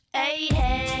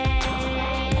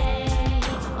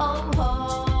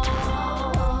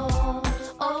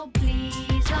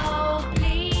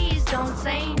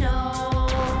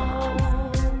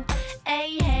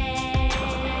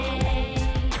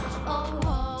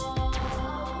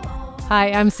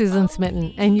Hi, I'm Susan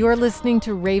Smitten, and you're listening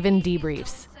to Raven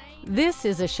Debriefs. This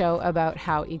is a show about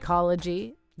how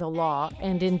ecology, the law,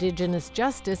 and Indigenous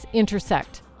justice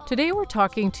intersect. Today we're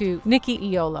talking to Nikki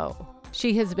Iolo.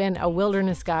 She has been a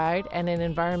wilderness guide and an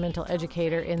environmental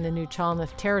educator in the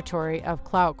Nuu-chah-nulth territory of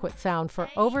Clayoquot Sound for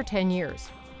over 10 years.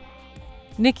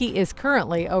 Nikki is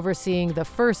currently overseeing the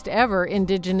first ever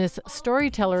Indigenous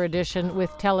Storyteller Edition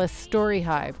with TELUS Story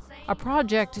Hive, a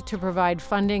project to provide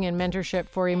funding and mentorship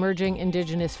for emerging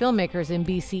Indigenous filmmakers in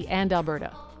BC and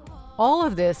Alberta. All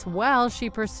of this while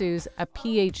she pursues a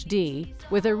PhD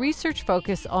with a research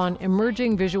focus on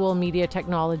emerging visual media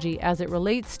technology as it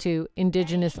relates to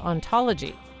Indigenous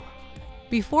ontology.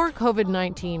 Before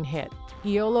COVID-19 hit,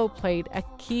 Iolo played a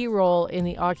key role in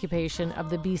the occupation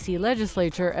of the BC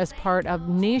legislature as part of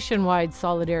nationwide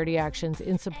solidarity actions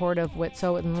in support of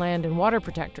Wet'suwet'en land and water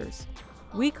protectors.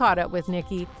 We caught up with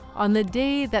Nikki on the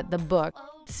day that the book,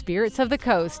 Spirits of the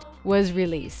Coast, was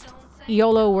released.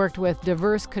 Iolo worked with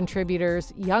diverse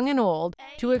contributors, young and old,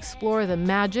 to explore the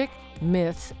magic,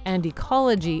 myths, and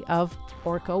ecology of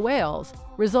orca whales,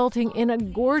 resulting in a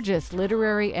gorgeous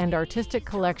literary and artistic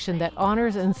collection that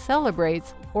honors and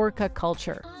celebrates orca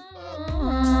culture.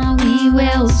 We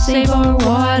will save our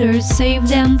waters, save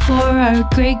them for our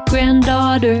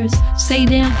great-granddaughters, save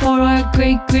them for our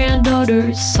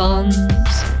great-granddaughters' sons.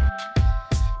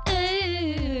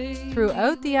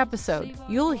 Throughout the episode,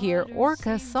 you'll hear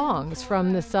orca songs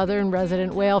from the southern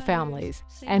resident whale families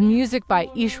and music by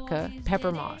Ishka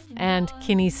Peppermoth and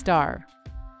Kinney Starr.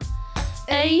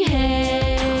 Hey,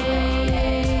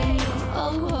 hey,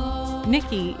 oh, oh.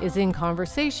 Nikki is in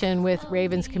conversation with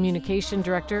Raven's communication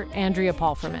director, Andrea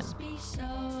Palfreman.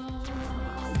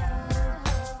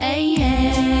 Hey,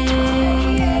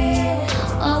 hey,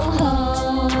 oh,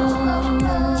 oh.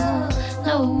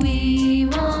 No, we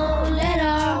won't let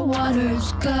our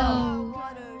waters go.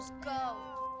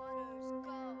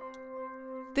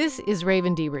 This is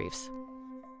Raven Debriefs.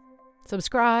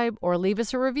 Subscribe or leave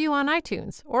us a review on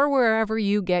iTunes or wherever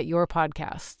you get your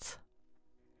podcasts.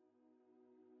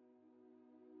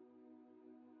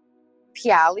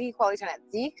 Piali,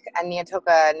 Kwalitanetzik, and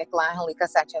Niatoka Nicola Halika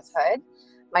Sanchez Hood.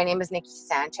 My name is Nikki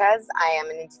Sanchez. I am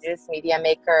an Indigenous media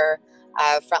maker,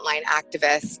 frontline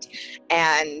activist,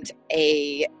 and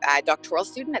a doctoral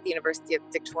student at the University of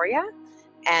Victoria.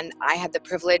 And I had the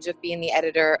privilege of being the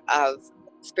editor of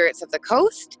Spirits of the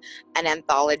Coast, an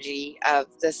anthology of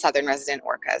the southern resident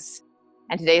orcas.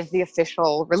 And today is the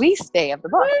official release day of the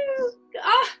book. Woo!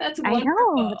 That's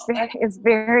wonderful. I know, it's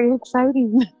very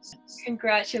exciting.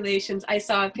 Congratulations. I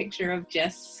saw a picture of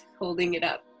Jess holding it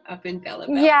up in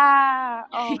Belleville. Yeah.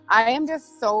 Oh, I am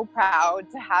just so proud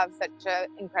to have such an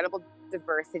incredible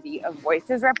diversity of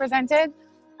voices represented.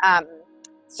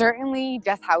 Certainly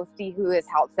Jess Housty, who is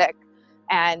health sick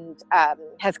and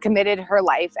has committed her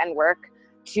life and work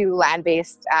to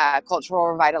land-based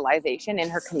cultural revitalization in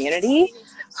her community.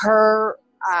 Her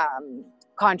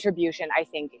contribution, I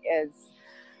think, is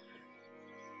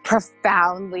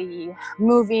profoundly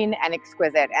moving and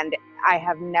exquisite. And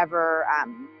I've never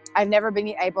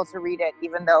been able to read it,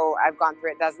 even though I've gone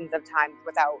through it dozens of times,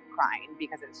 without crying,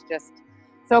 because it's just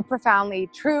so profoundly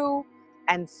true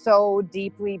and so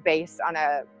deeply based on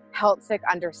a health-sick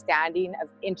understanding of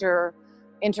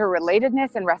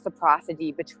interrelatedness and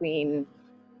reciprocity between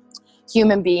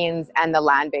human beings and the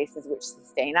land bases which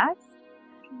sustain us.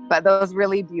 But those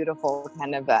really beautiful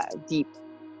kind of deep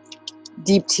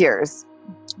tears,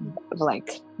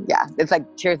 it's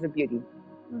like tears of beauty.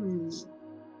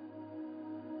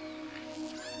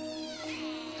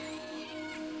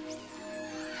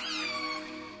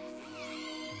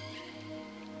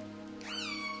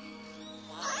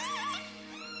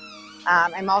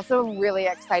 I'm also really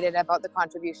excited about the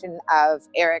contribution of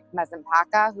Eric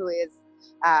Mazimpaka, who is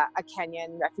a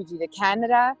Kenyan refugee to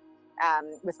Canada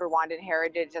with Rwandan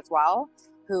heritage as well,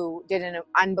 who did an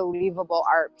unbelievable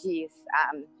art piece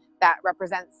that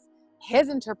represents his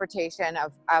interpretation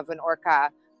of an orca,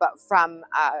 but from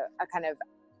a kind of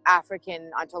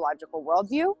African ontological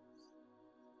worldview.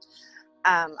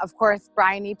 Of course,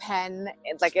 Bryony Penn,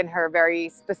 like in her very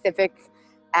specific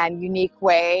and unique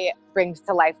way, brings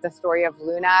to life the story of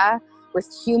Luna with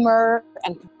humor,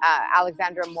 and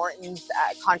Alexandra Morton's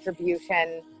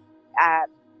contribution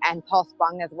and Paul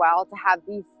Spong as well, to have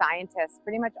these scientists,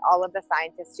 pretty much all of the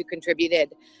scientists who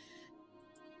contributed,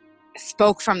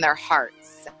 spoke from their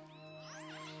hearts.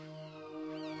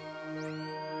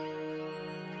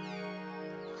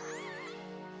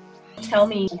 Tell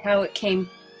me how it came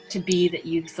to be that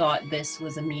you thought this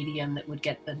was a medium that would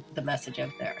get the message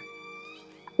out there.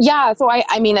 Yeah, so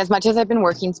I mean, as much as I've been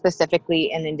working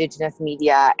specifically in Indigenous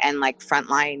media and like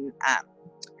frontline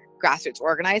grassroots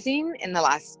organizing in the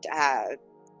last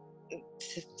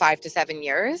 5 to 7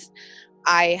 years.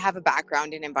 I have a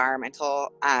background in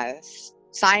environmental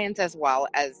science, as well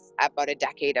as about a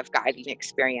decade of guiding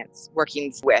experience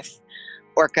working with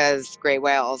orcas, gray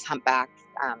whales, humpbacks,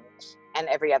 and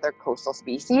every other coastal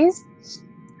species.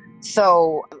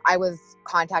 So I was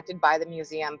contacted by the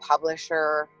museum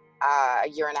publisher a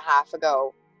year and a half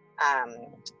ago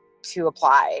to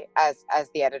apply as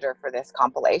the editor for this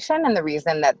compilation. And the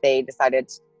reason that they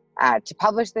decided to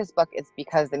publish this book is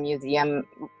because the museum,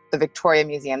 the Victoria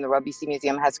Museum, the Royal BC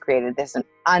Museum, has created this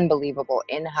unbelievable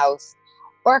in-house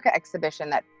orca exhibition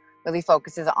that really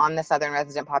focuses on the southern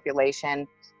resident population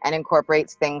and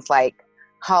incorporates things like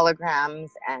holograms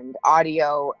and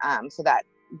audio, so that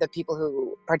the people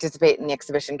who participate in the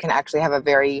exhibition can actually have a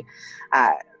very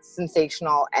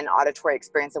sensational and auditory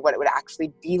experience of what it would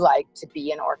actually be like to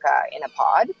be an orca in a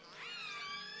pod.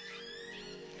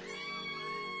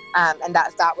 And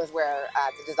that was where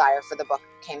the desire for the book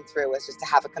came through, was just to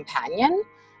have a companion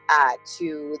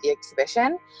to the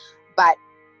exhibition. But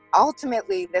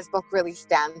ultimately, this book really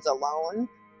stands alone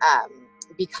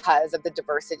because of the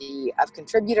diversity of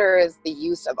contributors, the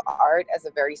use of art as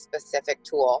a very specific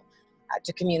tool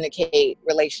to communicate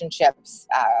relationships,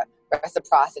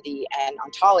 reciprocity, and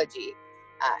ontology.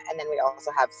 And then we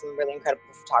also have some really incredible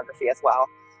photography as well.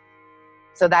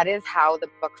 So that is how the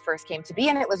book first came to be.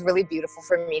 And it was really beautiful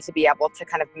for me to be able to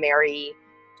kind of marry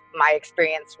my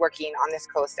experience working on this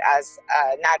coast as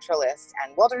a naturalist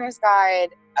and wilderness guide,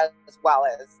 as well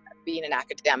as being an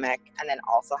academic, and then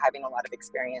also having a lot of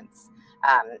experience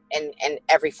in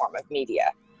every form of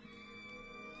media.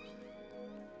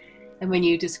 And when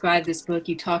you describe this book,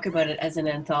 you talk about it as an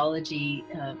anthology,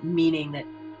 meaning that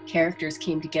characters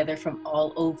came together from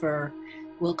all over,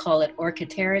 we'll call it orca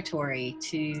territory,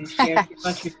 to share their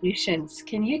contributions.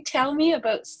 Can you tell me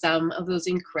about some of those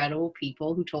incredible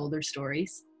people who told their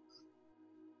stories?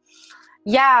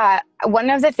 Yeah,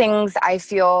 one of the things I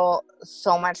feel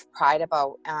so much pride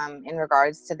about in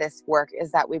regards to this work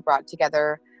is that we brought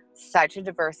together such a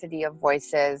diversity of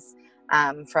voices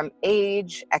from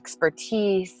age,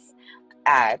 expertise,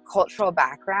 cultural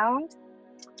background.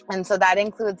 And so that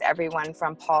includes everyone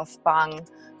from Paul Spung,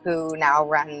 who now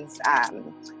runs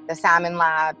the Salmon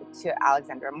Lab, to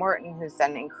Alexandra Morton, who's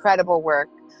done incredible work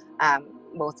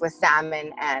both with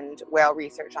salmon and whale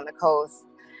research on the coast,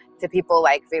 to people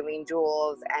like Valine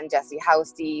Jules and Jesse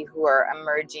Housty, who are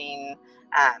emerging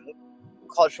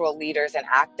cultural leaders and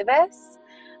activists,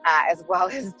 as well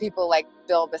as people like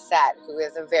Bill Bissett, who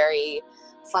is a very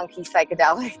funky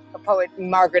psychedelic poet.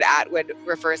 Margaret Atwood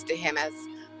refers to him as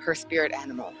her spirit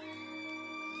animal.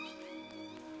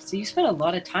 So you spent a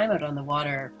lot of time out on the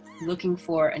water looking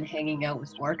for and hanging out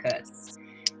with orcas.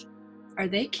 Are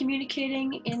they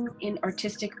communicating in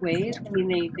artistic ways? I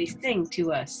mean, they sing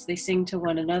to us. They sing to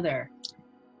one another.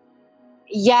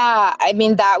 Yeah, I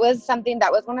mean, that was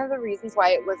one of the reasons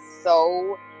why it was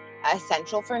so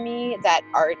essential for me that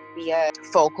art be a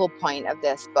focal point of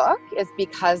this book, is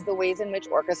because the ways in which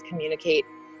orcas communicate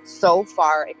so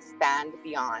far expand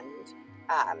beyond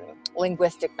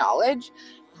linguistic knowledge.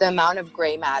 The amount of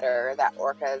gray matter that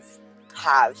orcas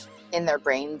have in their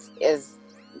brains is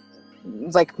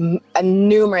like a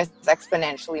numerous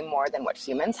exponentially more than what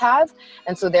humans have.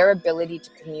 And so their ability to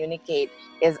communicate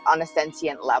is on a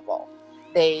sentient level.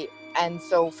 And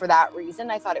so for that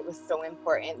reason, I thought it was so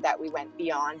important that we went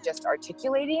beyond just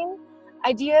articulating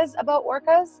ideas about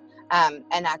orcas and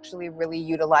actually really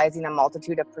utilizing a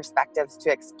multitude of perspectives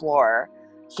to explore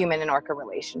human and orca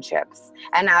relationships.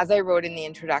 And as I wrote in the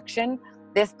introduction,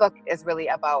 this book is really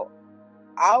about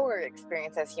our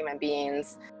experience as human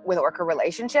beings with orca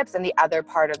relationships, and the other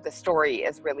part of the story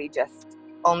is really just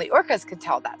only orcas could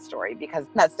tell that story because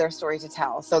that's their story to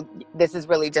tell. So this is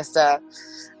really just a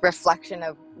reflection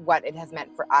of what it has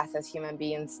meant for us as human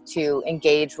beings to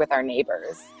engage with our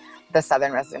neighbors, the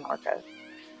southern resident orcas.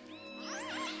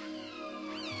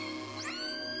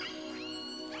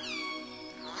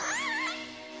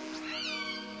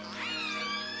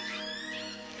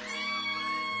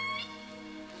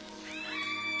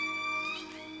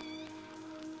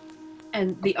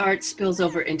 And the art spills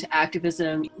over into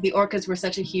activism. The orcas were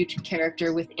such a huge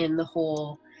character within the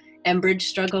whole Enbridge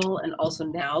struggle, and also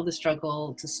now the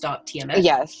struggle to stop TMS.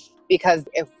 Yes, because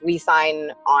if we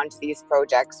sign on to these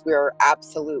projects, we're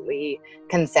absolutely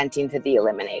consenting to the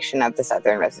elimination of the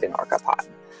southern resident orca pod,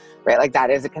 right? Like that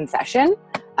is a concession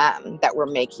that we're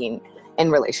making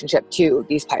in relationship to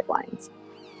these pipelines.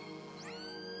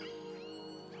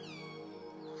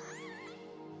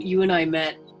 You and I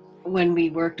met when we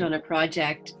worked on a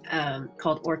project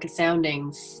called Orca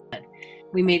Soundings.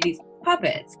 We made these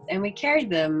puppets, and we carried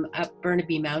them up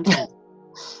Burnaby Mountain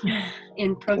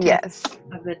in protest Yes.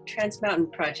 of the Trans Mountain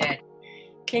Project.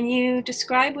 Can you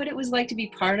describe what it was like to be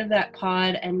part of that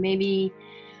pod, and maybe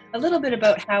a little bit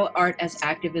about how art as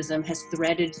activism has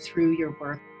threaded through your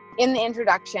work? In the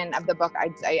introduction of the book,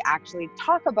 I actually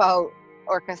talk about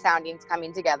Orca Soundings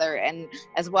coming together, and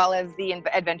as well as the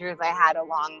adventures I had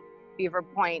along Beaver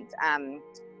Point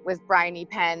with Brian E.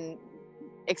 Penn,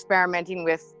 experimenting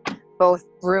with both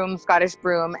broom, Scottish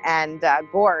broom, and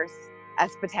gorse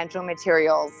as potential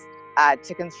materials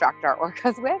to construct our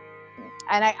orcas with.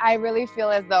 And I really feel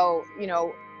as though, you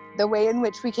know, the way in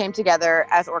which we came together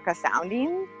as Orca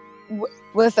Sounding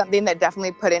was something that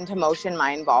definitely put into motion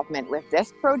my involvement with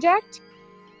this project.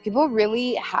 People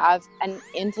really have an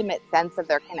intimate sense of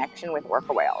their connection with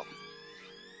orca whales.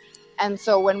 And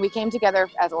so when we came together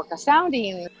as Orca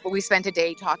Sounding, we spent a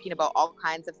day talking about all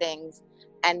kinds of things.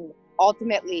 And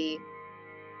ultimately,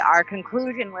 our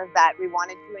conclusion was that we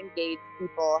wanted to engage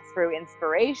people through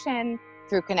inspiration,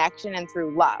 through connection, and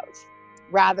through love,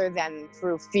 rather than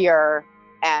through fear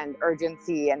and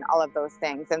urgency and all of those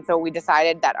things. And so we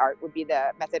decided that art would be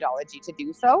the methodology to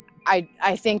do so.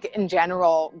 I think in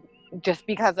general, just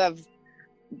because of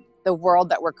the world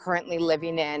that we're currently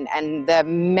living in and the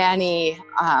many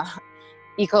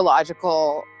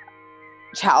ecological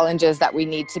challenges that we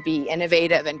need to be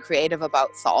innovative and creative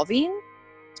about solving,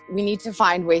 we need to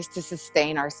find ways to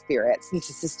sustain our spirits and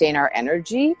to sustain our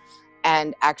energy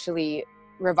and actually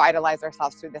revitalize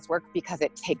ourselves through this work, because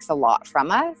it takes a lot from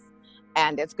us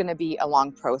and it's going to be a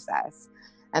long process.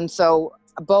 And so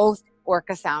both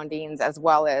Orca Soundings as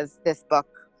well as this book,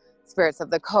 Spirits of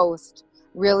the Coast,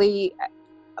 really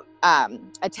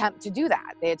attempt to do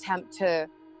that. They attempt to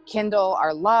kindle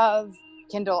our love,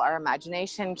 kindle our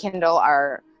imagination, kindle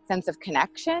our sense of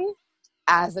connection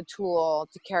as a tool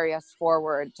to carry us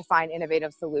forward to find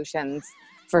innovative solutions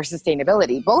for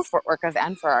sustainability, both for orcas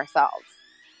and for ourselves.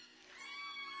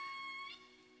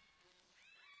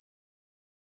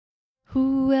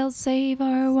 Who will save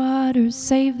our waters?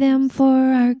 Save them for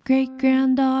our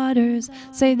great-granddaughters.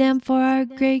 Save them for our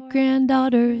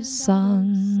great-granddaughters'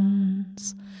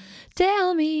 sons.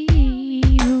 Tell me,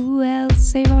 who will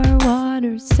save our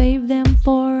waters? Save them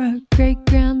for our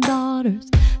great-granddaughters.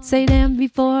 Save them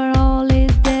before all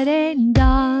is dead and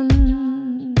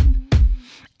done.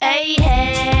 Hey,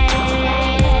 hey,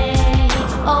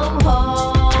 oh,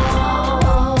 oh,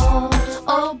 oh,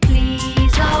 oh,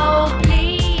 please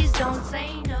don't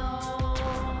say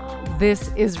no.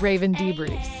 This is Raven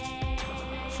Debriefs.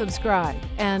 Subscribe,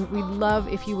 and we'd love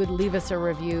if you would leave us a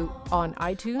review on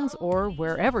iTunes or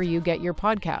wherever you get your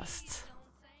podcasts.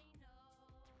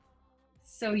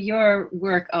 So your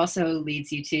work also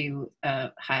leads you to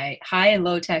high and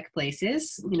low tech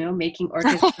places, you know, making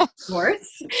orcas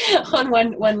worth on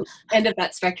one end of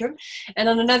that spectrum. And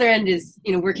on another end is,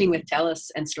 you know, working with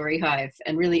TELUS and StoryHive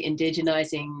and really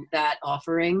indigenizing that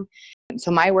offering.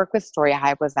 So my work with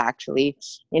StoryHive was actually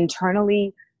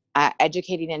internally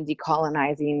educating and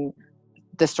decolonizing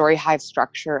the StoryHive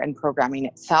structure and programming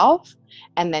itself,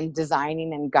 and then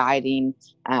designing and guiding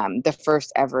the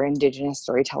first ever Indigenous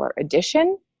Storyteller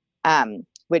edition,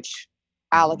 which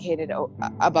allocated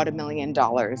about $1 million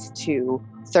to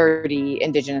 30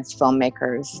 Indigenous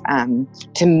filmmakers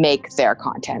to make their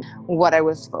content. What I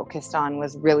was focused on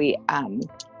was really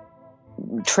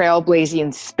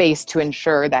trailblazing space to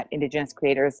ensure that Indigenous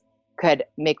creators could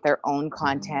make their own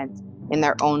content in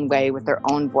their own way with their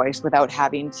own voice without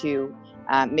having to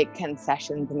make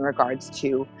concessions in regards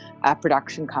to a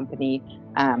production company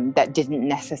that didn't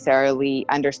necessarily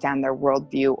understand their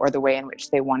worldview or the way in which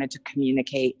they wanted to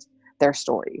communicate their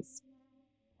stories.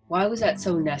 Why was that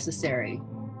so necessary?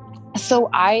 So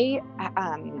my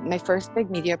first big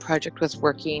media project was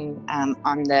working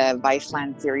on the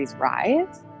Viceland series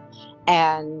Rise.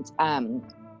 And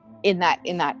in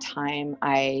that time,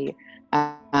 I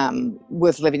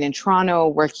was living in Toronto,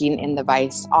 working in the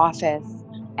Vice office,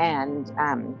 and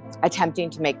attempting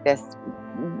to make this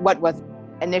what was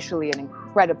initially an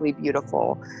incredibly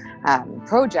beautiful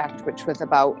project, which was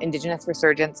about Indigenous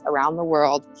resurgence around the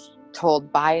world,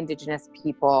 told by Indigenous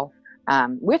people,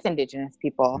 with Indigenous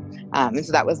people. And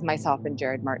so that was myself and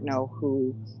Jared Martineau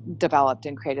who developed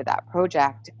and created that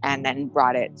project and then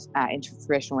brought it into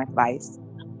fruition with Vice.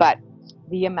 But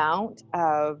the amount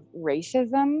of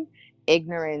racism,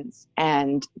 ignorance,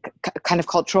 and kind of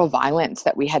cultural violence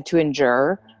that we had to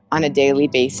endure on a daily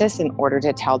basis in order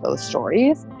to tell those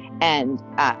stories, and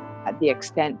the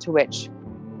extent to which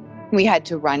we had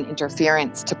to run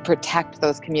interference to protect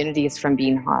those communities from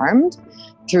being harmed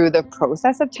through the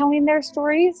process of telling their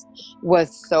stories was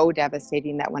so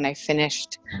devastating that when I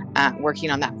finished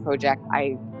working on that project,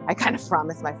 I kind of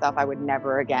promised myself I would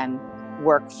never again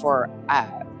work for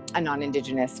a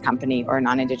non-Indigenous company or a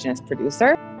non-Indigenous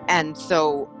producer. And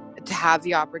so to have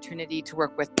the opportunity to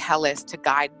work with TELUS to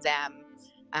guide them,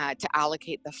 to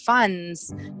allocate the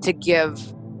funds, to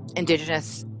give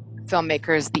Indigenous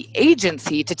filmmakers the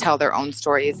agency to tell their own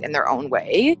stories in their own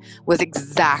way was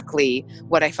exactly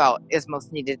what I felt is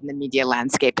most needed in the media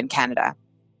landscape in Canada.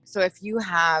 So if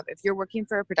you're working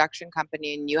for a production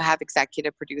company and you have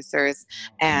executive producers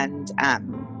and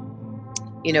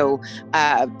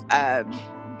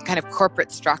kind of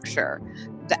corporate structure,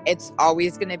 it's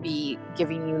always going to be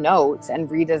giving you notes and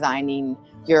redesigning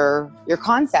your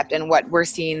concept. And what we're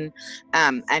seeing,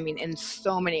 in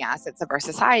so many assets of our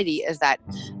society, is that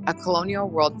a colonial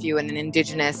worldview and an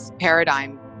Indigenous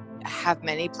paradigm have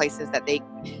many places that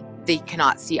they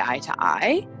cannot see eye to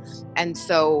eye. And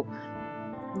so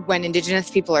when Indigenous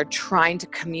people are trying to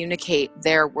communicate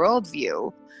their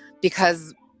worldview,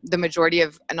 because the majority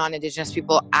of non-Indigenous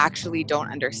people actually don't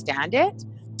understand it,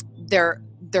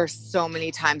 there's so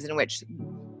many times in which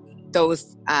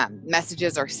those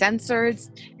messages are censored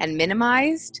and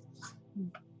minimized.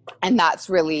 And that's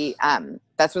really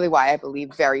why I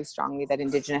believe very strongly that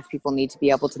Indigenous people need to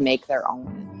be able to make their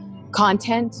own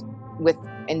content with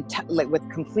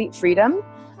complete freedom.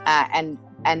 And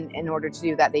in order to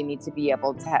do that, they need to be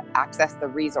able to access the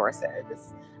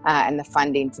resources and the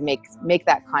funding to make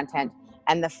that content.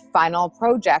 And the final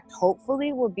project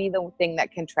hopefully will be the thing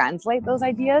that can translate those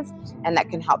ideas and that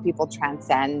can help people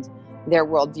transcend their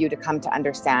worldview to come to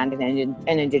understand an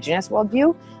Indigenous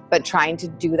worldview, but trying to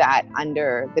do that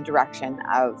under the direction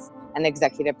of an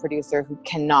executive producer who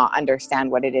cannot understand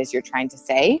what it is you're trying to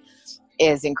say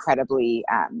is incredibly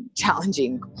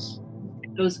challenging.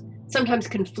 Those sometimes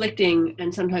conflicting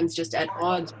and sometimes just at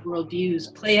odds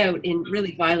worldviews play out in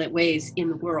really violent ways in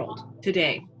the world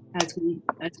today, as we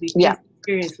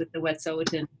experience with the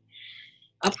Wet'suwet'en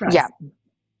uprising. Yeah.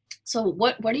 So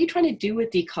what are you trying to do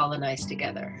with Decolonize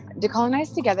Together?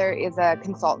 Decolonize Together is a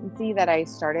consultancy that I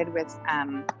started with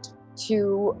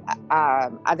two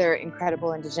other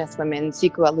incredible Indigenous women,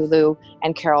 Siku Alulu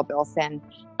and Carol Bilson.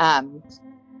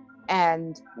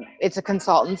 And it's a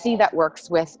consultancy that works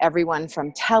with everyone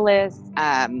from TELUS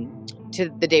to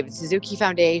the David Suzuki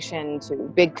Foundation, to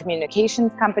big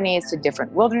communications companies, to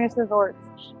different wilderness resorts,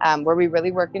 where we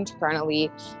really work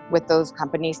internally with those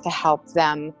companies to help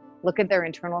them look at their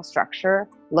internal structure,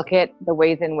 look at the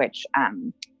ways in which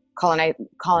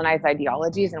colonized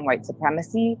ideologies and white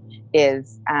supremacy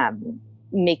is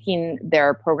making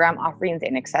their program offerings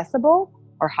inaccessible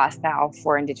or hostile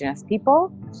for Indigenous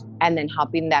people, and then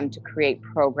helping them to create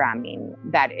programming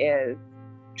that is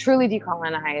truly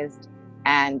decolonized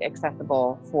and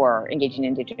accessible for engaging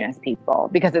Indigenous people.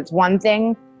 Because it's one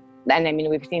thing, and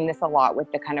we've seen this a lot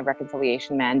with the kind of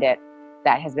reconciliation mandate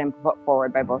that has been put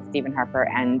forward by both Stephen Harper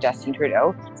and Justin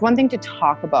Trudeau. It's one thing to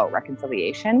talk about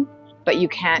reconciliation, but you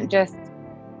can't just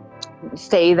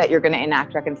say that you're going to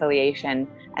enact reconciliation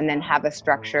and then have a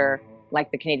structure like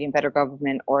the Canadian federal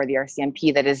government or the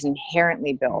RCMP that is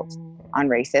inherently built on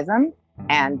racism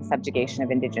and subjugation of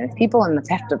Indigenous people and the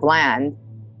theft of land,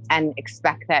 and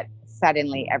expect that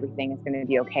suddenly everything is going to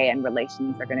be okay and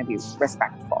relations are going to be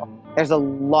respectful. There's a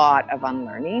lot of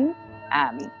unlearning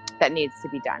that needs to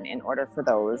be done in order for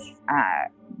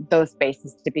those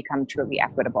spaces to become truly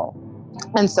equitable.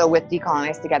 And so with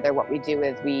Decolonize Together, what we do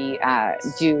is we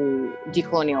do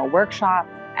decolonial workshops,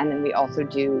 and then we also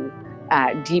do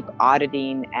deep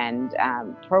auditing and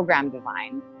program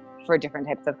design for different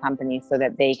types of companies so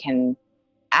that they can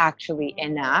actually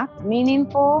enact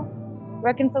meaningful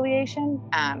reconciliation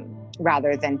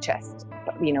rather than just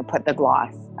put the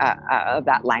gloss of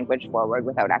that language forward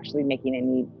without actually making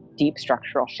any deep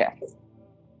structural shifts.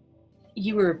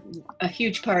 You were a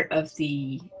huge part of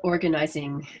the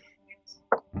organizing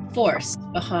force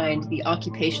behind the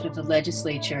occupation of the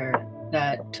legislature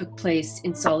that took place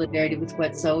in solidarity with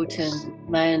Wet'suwet'en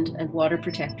land and water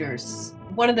protectors.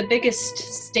 One of the biggest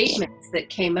statements that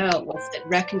came out was that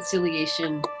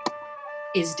reconciliation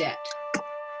is dead.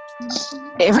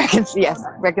 Yes,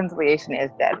 reconciliation is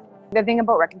dead. The thing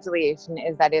about reconciliation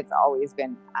is that it's always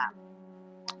been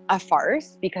a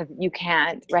farce, because you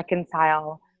can't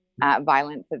reconcile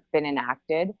violence that's been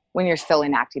enacted when you're still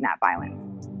enacting that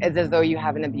violence. It's as though you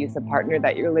have an abusive partner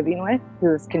that you're living with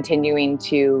who's continuing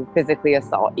to physically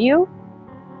assault you,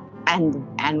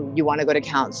 and you want to go to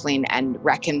counseling and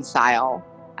reconcile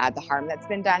the harm that's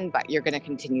been done, but you're going to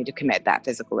continue to commit that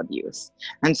physical abuse.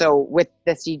 And so with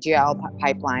the CGL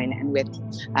pipeline and with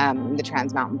the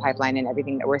Trans Mountain pipeline and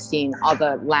everything that we're seeing, all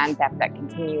the land theft that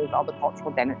continues, all the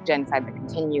cultural genocide that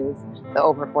continues, the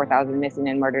over 4,000 missing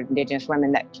and murdered Indigenous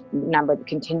women, that number that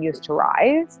continues to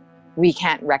rise, we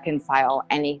can't reconcile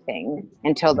anything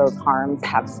until those harms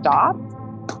have stopped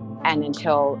and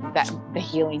until the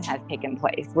healing has taken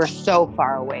place. We're so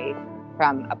far away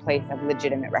from a place of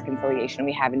legitimate reconciliation.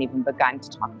 We haven't even begun to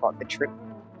talk about the truth.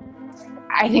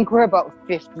 I think we're about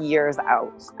 50 years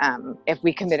out if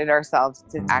we committed ourselves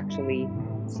to actually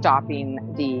stopping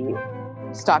the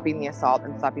assault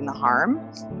and stopping the harm,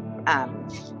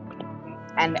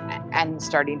 and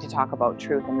starting to talk about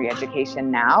truth and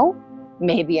re-education now.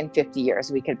 Maybe in 50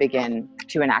 years we could begin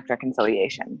to enact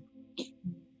reconciliation.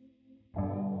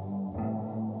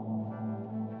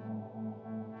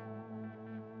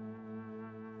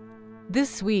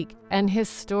 This week, an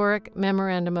historic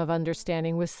Memorandum of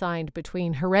Understanding was signed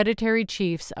between hereditary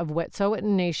chiefs of Wet'suwet'en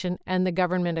Nation and the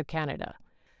Government of Canada.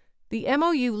 The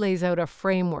MOU lays out a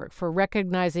framework for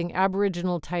recognizing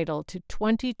Aboriginal title to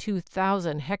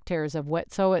 22,000 hectares of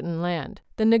Wet'suwet'en land.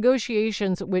 The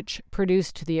negotiations which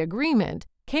produced the agreement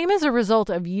came as a result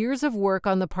of years of work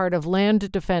on the part of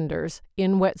land defenders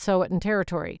in Wet'suwet'en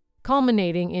territory,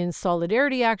 culminating in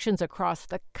solidarity actions across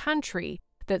the country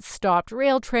that stopped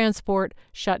rail transport,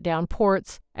 shut down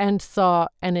ports, and saw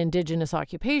an Indigenous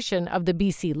occupation of the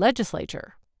BC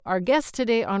legislature. Our guest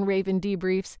today on Raven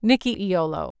Debriefs, Nikki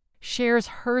Iolo, shares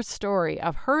her story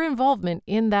of her involvement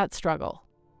in that struggle.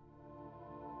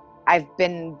 I've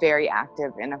been very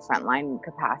active in a frontline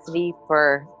capacity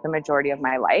for the majority of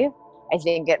my life. I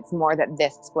think it's more that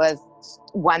this was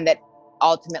one that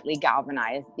ultimately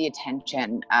galvanized the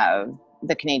attention of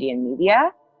the Canadian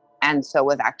media, and so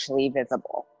was actually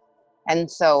visible. And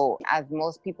so, as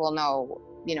most people know,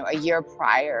 a year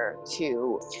prior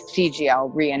to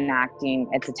CGL reenacting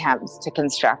its attempts to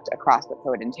construct across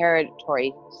Wet'suwet'en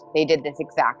territory, they did this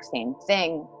exact same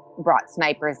thing, brought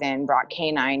snipers in, brought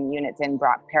canine units in,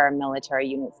 brought paramilitary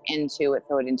units into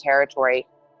Wet'suwet'en territory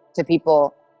to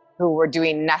people who were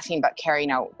doing nothing but carrying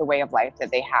out the way of life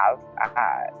that they have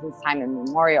since time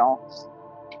immemorial.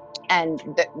 And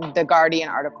the Guardian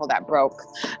article that broke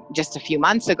just a few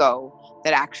months ago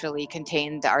that actually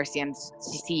contained the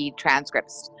RCMP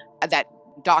transcripts that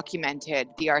documented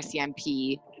the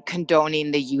RCMP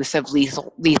condoning the use of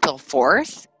lethal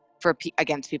force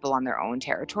against people on their own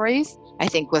territories, I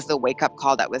think was the wake-up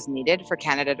call that was needed for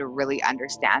Canada to really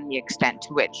understand the extent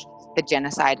to which the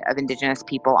genocide of Indigenous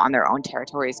people on their own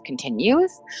territories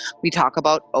continues. We talk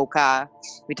about Oka,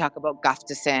 we talk about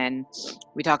Gustafson,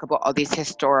 we talk about all these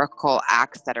historical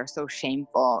acts that are so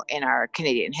shameful in our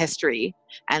Canadian history,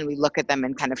 and we look at them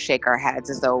and kind of shake our heads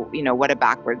as though, what a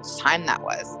backwards time that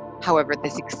was. However,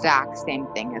 this exact same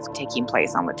thing is taking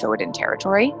place on Wet'suwet'en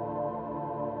territory.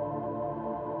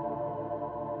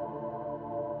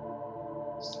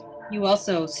 You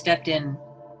also stepped in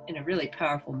a really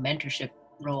powerful mentorship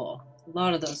role. A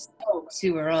lot of those folks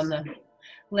who are on the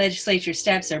legislature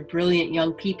steps are brilliant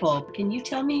young people. Can you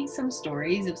tell me some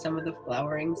stories of some of the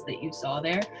flowerings that you saw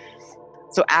there?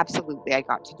 So absolutely, I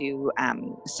got to do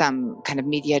some kind of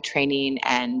media training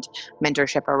and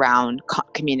mentorship around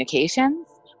communications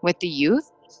with the youth.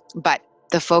 But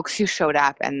the folks who showed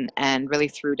up and really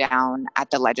threw down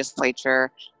at the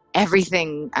legislature,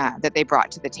 everything that they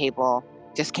brought to the table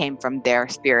just came from their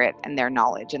spirit and their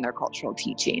knowledge and their cultural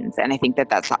teachings. And I think that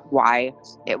that's why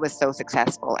it was so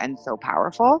successful and so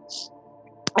powerful.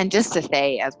 And just to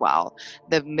say as well,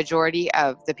 the majority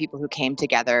of the people who came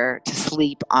together to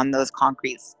sleep on those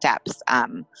concrete steps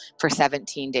for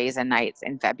 17 days and nights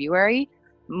in February,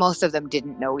 most of them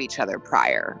didn't know each other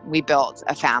prior. We built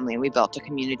a family, we built a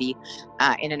community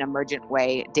in an emergent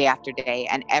way day after day,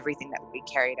 and everything that we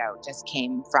carried out just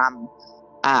came from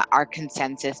our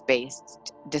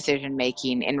consensus-based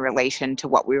decision-making in relation to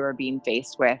what we were being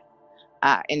faced with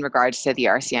in regards to the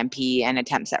RCMP and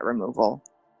attempts at removal.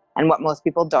 And what most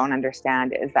people don't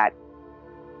understand is that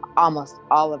almost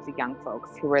all of the young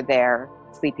folks who were there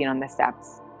sleeping on the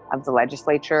steps of the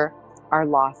legislature are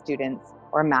law students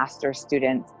or master's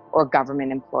students or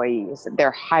government employees.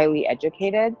 They're highly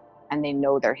educated and they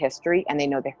know their history and they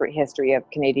know the history of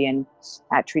Canadian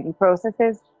treaty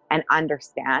processes, and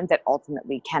understand that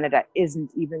ultimately Canada isn't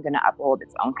even going to uphold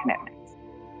its own commitments.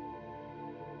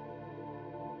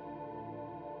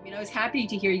 I was happy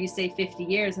to hear you say 50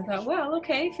 years. I thought, well,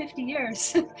 okay, 50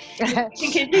 years. You can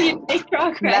continue to make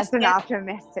progress. That's an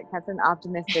optimistic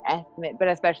estimate, but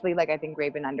especially I think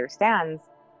Raven understands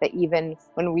that even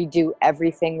when we do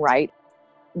everything right,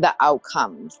 the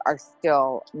outcomes are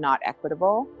still not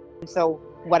equitable. So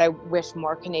what I wish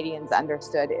more Canadians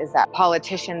understood is that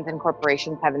politicians and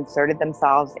corporations have inserted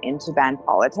themselves into band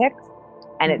politics,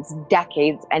 and it's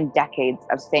decades and decades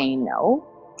of saying no,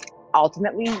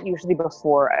 ultimately, usually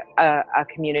before a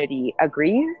community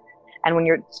agrees. And when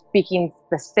you're speaking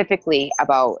specifically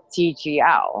about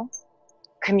CGL,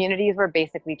 communities were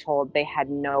basically told they had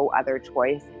no other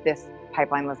choice. This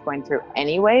pipeline was going through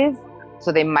anyways,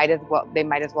 so they might as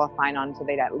well sign on, so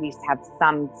they'd at least have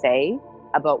some say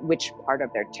about which part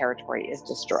of their territory is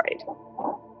destroyed.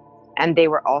 And they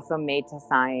were also made to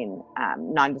sign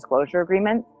non-disclosure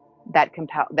agreements that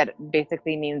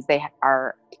basically means they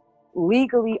are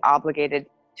legally obligated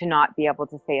to not be able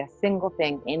to say a single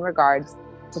thing in regards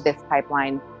to this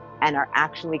pipeline, and are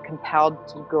actually compelled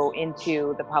to go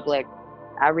into the public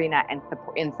arena and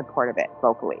in support of it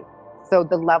vocally. So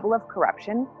the level of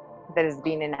corruption that is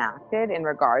being enacted in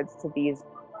regards to these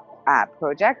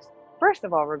projects, first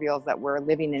of all, reveals that we're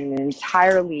living in an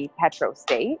entirely petro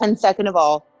state. And second of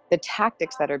all, the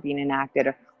tactics that are being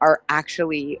enacted are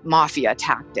actually mafia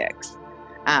tactics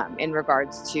in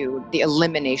regards to the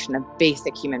elimination of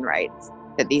basic human rights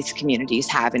that these communities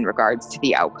have in regards to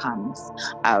the outcomes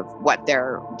of what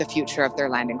the future of their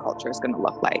land and culture is going to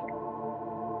look like.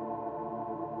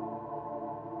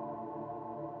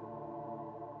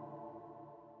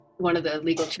 One of the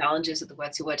legal challenges that the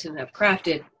Wet'suwet'en have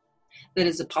crafted that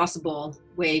is a possible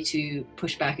way to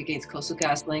push back against Coastal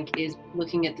GasLink is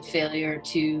looking at the failure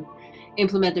to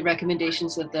implement the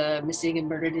recommendations of the Missing and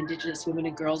Murdered Indigenous Women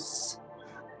and Girls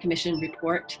Commission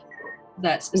report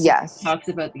that specifically talks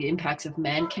about the impacts of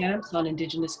man camps on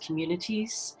Indigenous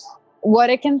communities. What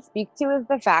it can speak to is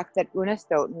the fact that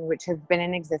Unistoten, which has been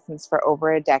in existence for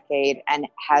over a decade and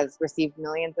has received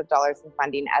millions of dollars in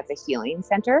funding as a healing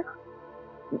center,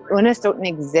 Unistoten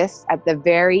exists at the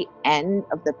very end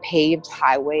of the paved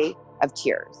highway of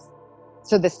tears.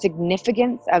 So the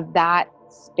significance of that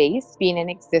space being in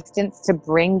existence to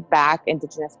bring back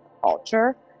Indigenous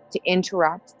culture, to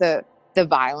interrupt the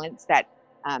violence that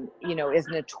is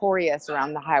notorious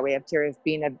around the Highway of Tears,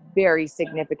 being a very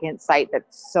significant site that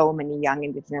so many young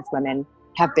Indigenous women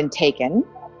have been taken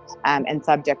and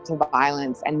subject to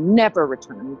violence and never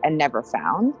returned and never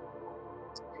found.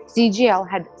 CGL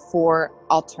had 4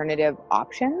 alternative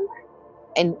options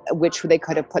in which they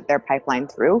could have put their pipeline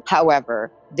through. However,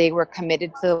 they were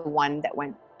committed to the one that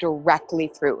went directly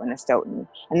through Unistoten.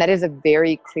 And that is a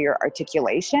very clear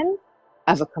articulation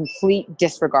of a complete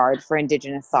disregard for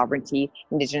Indigenous sovereignty,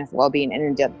 Indigenous well-being, and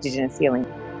Indigenous healing.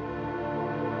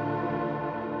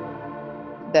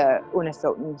 The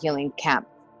Unistoten Healing Camp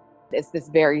is this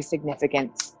very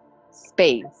significant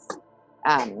space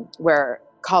where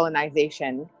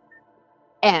colonization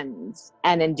ends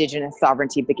and Indigenous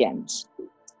sovereignty begins.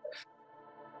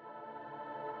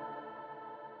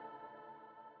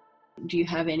 Do you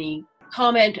have any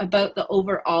comment about the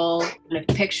overall kind of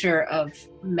picture of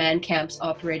man camps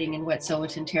operating in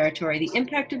Wet'suwet'en territory, the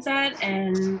impact of that,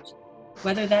 and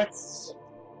whether that's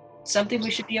something we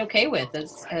should be okay with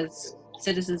as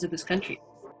citizens of this country?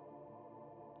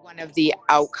 One of the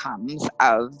outcomes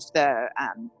of the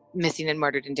Missing and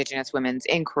Murdered Indigenous Women's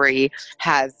Inquiry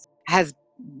has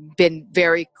been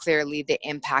very clearly the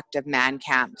impact of man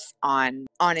camps on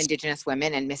Indigenous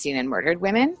women and missing and murdered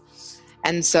women.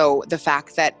 And so the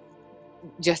fact that,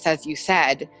 just as you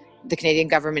said, the Canadian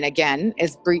government again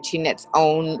is breaching its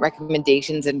own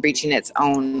recommendations and breaching its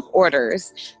own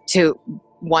orders to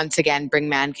once again bring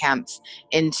man camps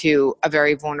into a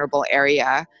very vulnerable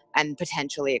area and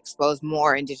potentially expose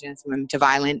more Indigenous women to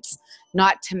violence,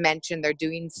 not to mention they're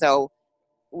doing so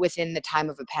within the time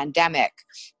of a pandemic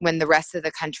when the rest of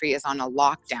the country is on a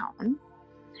lockdown,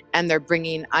 and they're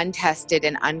bringing untested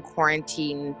and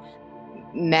unquarantined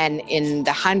men in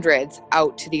the hundreds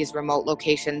out to these remote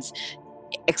locations,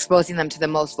 exposing them to the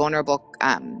most vulnerable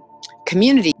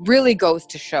community. Really goes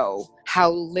to show how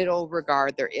little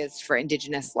regard there is for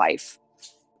Indigenous life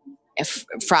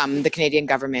from the Canadian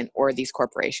government or these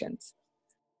corporations.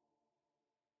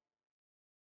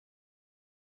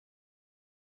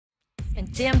 And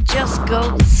them just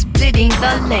go splitting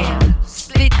the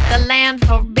land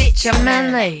for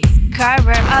bitumen. They carve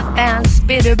her up and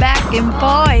spit her back in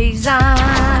poison.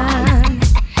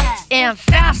 And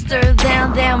faster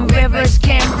than them rivers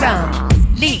can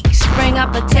run, leaks spring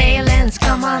up the tail ends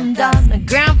come undone. The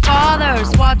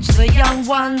grandfathers watch the young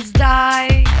ones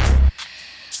die.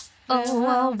 Oh,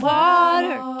 well,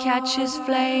 water catches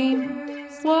flame,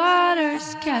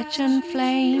 water's catching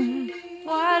flame,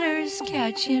 water's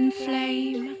catching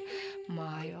flame.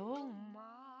 My oh my.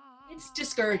 It's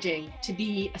discouraging to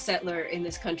be a settler in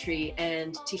this country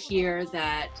and to hear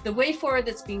that the way forward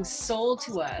that's being sold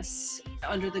to us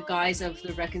under the guise of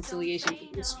the reconciliation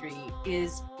industry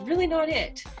is really not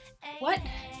it. What,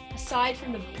 aside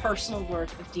from the personal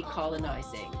work of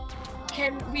decolonizing,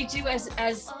 can we do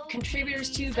as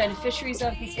contributors to, beneficiaries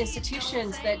of these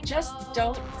institutions that just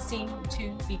don't seem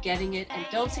to be getting it and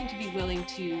don't seem to be willing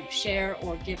to share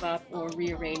or give up or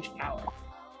rearrange power?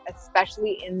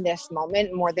 Especially in this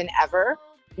moment, more than ever,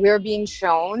 we're being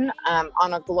shown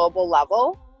on a global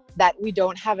level that we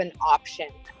don't have an option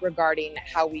regarding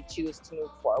how we choose to move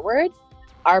forward.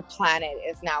 Our planet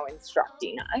is now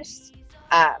instructing us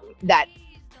that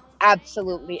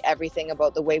absolutely everything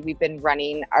about the way we've been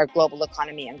running our global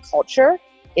economy and culture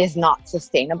is not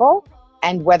sustainable.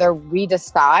 And whether we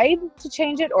decide to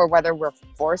change it or whether we're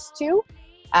forced to,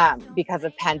 because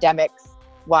of pandemics,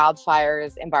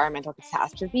 wildfires, environmental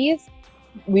catastrophes,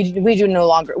 we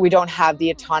don't have the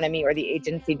autonomy or the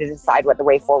agency to decide what the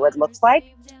way forward looks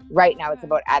like. Right now, it's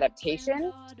about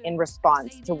adaptation in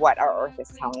response to what our Earth is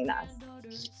telling us.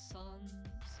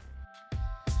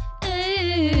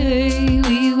 Hey,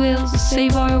 we will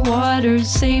save our waters,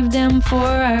 save them for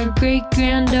our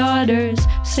great-granddaughters,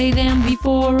 save them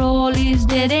before all is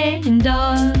dead and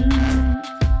done.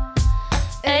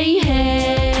 Hey,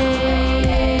 hey,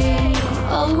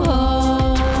 oh, oh,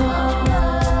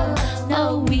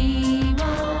 no, we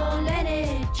won't let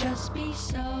it just be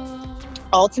so.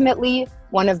 Ultimately,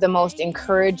 one of the most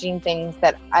encouraging things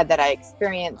that I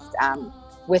experienced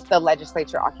with the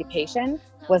legislature occupation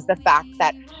was the fact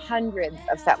that hundreds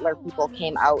of settler people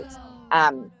came out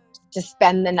to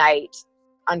spend the night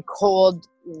on cold,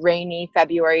 rainy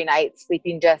February nights,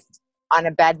 sleeping just on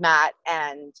a bed mat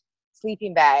and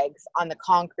sleeping bags on the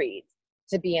concrete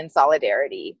to be in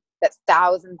solidarity. That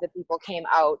thousands of people came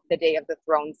out the day of the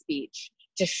throne speech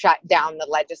to shut down the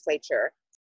legislature.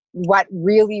 What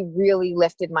really, really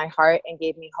lifted my heart and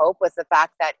gave me hope was the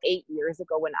fact that 8 years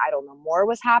ago when Idle No More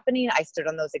was happening, I stood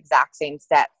on those exact same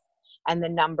steps. And the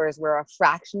numbers were a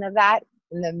fraction of that.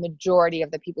 And the majority of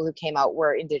the people who came out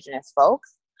were Indigenous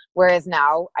folks. Whereas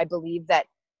now I believe that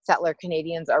settler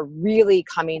Canadians are really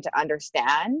coming to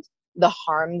understand the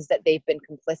harms that they've been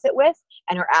complicit with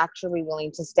and are actually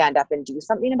willing to stand up and do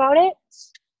something about it.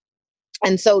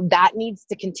 And so that needs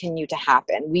to continue to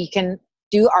happen. We can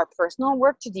do our personal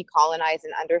work to decolonize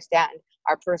and understand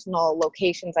our personal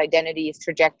locations, identities,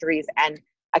 trajectories, and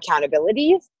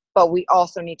accountabilities. But we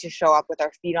also need to show up with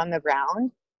our feet on the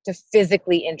ground to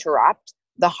physically interrupt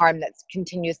the harm that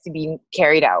continues to be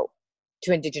carried out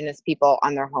to Indigenous people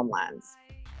on their homelands.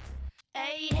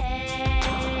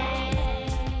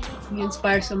 You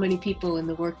inspire so many people in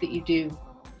the work that you do.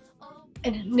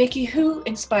 And Nikki, who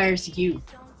inspires you?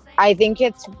 I think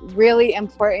it's really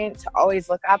important to always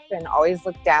look up and always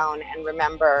look down and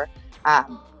remember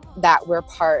that we're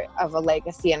part of a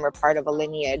legacy and we're part of a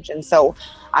lineage. And so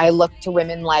I look to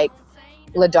women like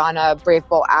LaDonna Brave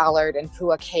Bull Allard and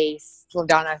Pua Case.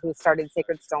 LaDonna, who started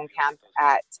Sacred Stone Camp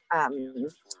at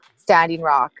Standing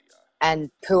Rock,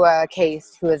 and Pua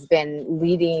Case, who has been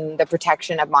leading the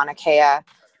protection of Mauna Kea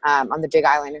on the Big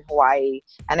Island in Hawaii.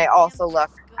 And I also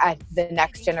look at the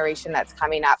next generation that's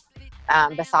coming up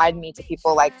beside me, to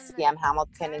people like C.M.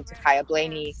 Hamilton and Takaya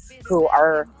Blaney, who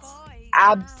are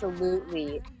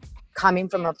absolutely coming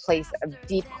from a place of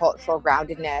deep cultural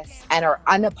groundedness and are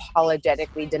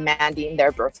unapologetically demanding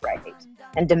their birthright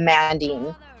and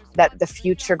demanding that the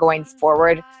future going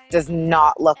forward does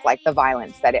not look like the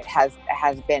violence that it has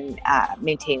been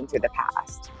maintained through the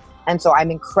past. And so I'm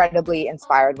incredibly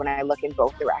inspired when I look in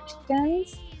both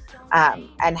directions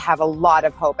and have a lot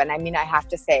of hope. And I mean, I have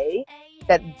to say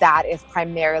that is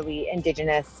primarily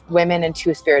Indigenous women and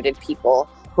two-spirited people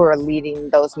who are leading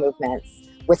those movements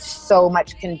with so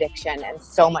much conviction and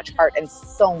so much heart and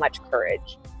so much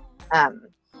courage.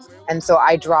 And so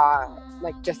I draw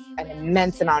just an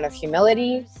immense amount of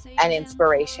humility and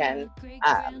inspiration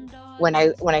when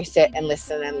I sit and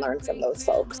listen and learn from those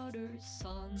folks.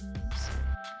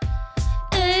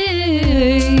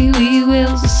 Hey, we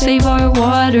will save our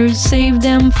waters, save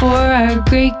them for our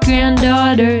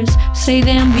great-granddaughters, save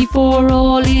them before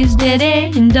all is dead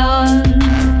and done.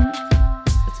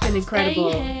 It's been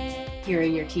incredible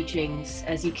hearing your teachings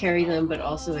as you carry them, but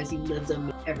also as you live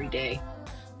them every day.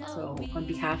 So on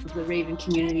behalf of the Raven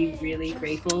community, really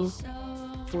grateful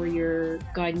for your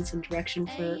guidance and direction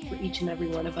for each and every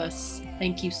one of us.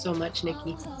 Thank you so much,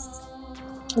 Nikki.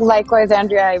 Likewise,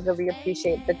 Andrea, I really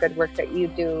appreciate the good work that you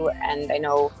do, and I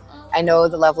know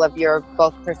the level of your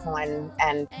both personal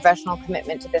and professional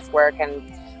commitment to this work,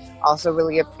 and also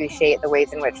really appreciate the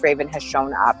ways in which Raven has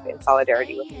shown up in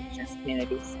solidarity with Indigenous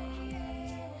communities.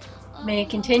 May it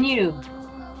continue.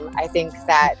 I think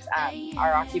that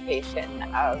our occupation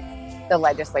of the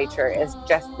legislature is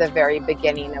just the very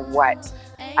beginning of what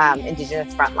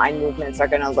Indigenous frontline movements are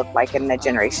going to look like in the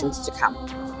generations to come.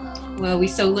 Well, we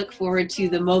so look forward to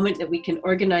the moment that we can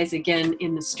organize again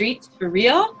in the streets for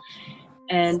real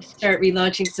and start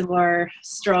relaunching some more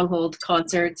stronghold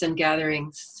concerts and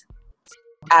gatherings.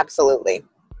 Absolutely.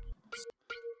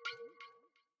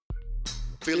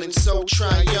 Feeling so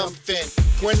triumphant,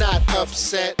 we're not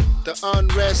upset. The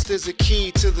unrest is a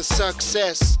key to the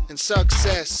success, and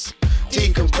success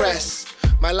decompress.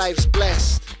 My life's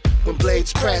blessed when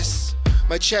blades press.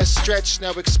 My chest stretched,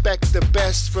 now expect the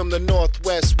best from the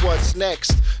Northwest. What's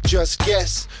next? Just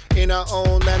guess. In our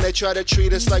own land, they try to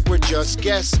treat us like we're just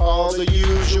guests. All the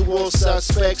usual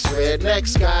suspects,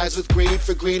 rednecks, guys with greed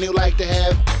for green who like to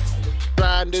have.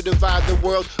 Trying to divide the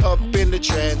world up into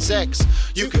transects.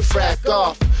 You can frack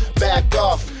off, back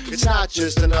off. It's not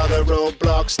just another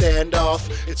roadblock standoff.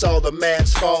 It's all the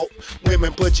man's fault.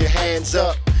 Women, put your hands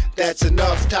up. That's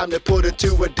enough. Time to put it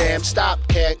to a damn stop.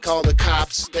 Can't call the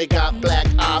cops. They got black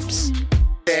ops.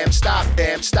 Damn stop,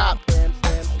 damn stop.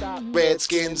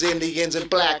 Redskins, Indians, and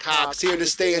Blackhawks here to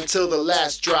stay until the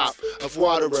last drop of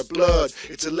water or blood.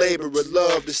 It's a labor of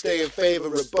love to stay in favor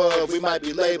above. We might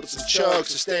be labeled some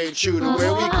chugs for staying true to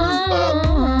where we grew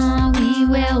up. We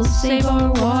will save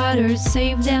our waters,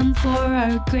 save them for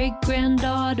our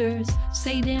great-granddaughters,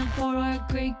 save them for our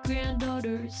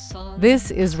great-granddaughters' sons.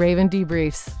 This is Raven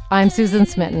Debriefs. I'm Susan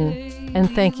Smitten, and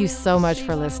thank you so much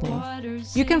for listening.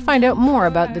 You can find out more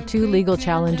about the 2 legal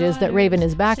challenges that Raven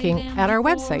is backing at our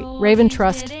website,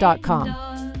 raventrust.com.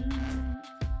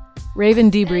 Raven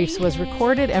Debriefs was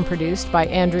recorded and produced by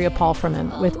Andrea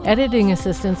Palfreman, with editing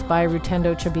assistance by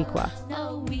Rutendo Chabiqua.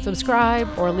 Subscribe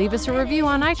or leave us a review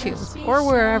on iTunes or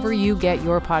wherever you get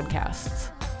your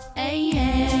podcasts. Hey,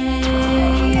 hey,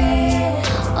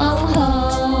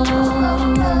 oh,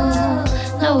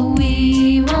 no,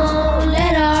 we won't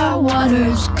let our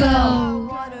waters go.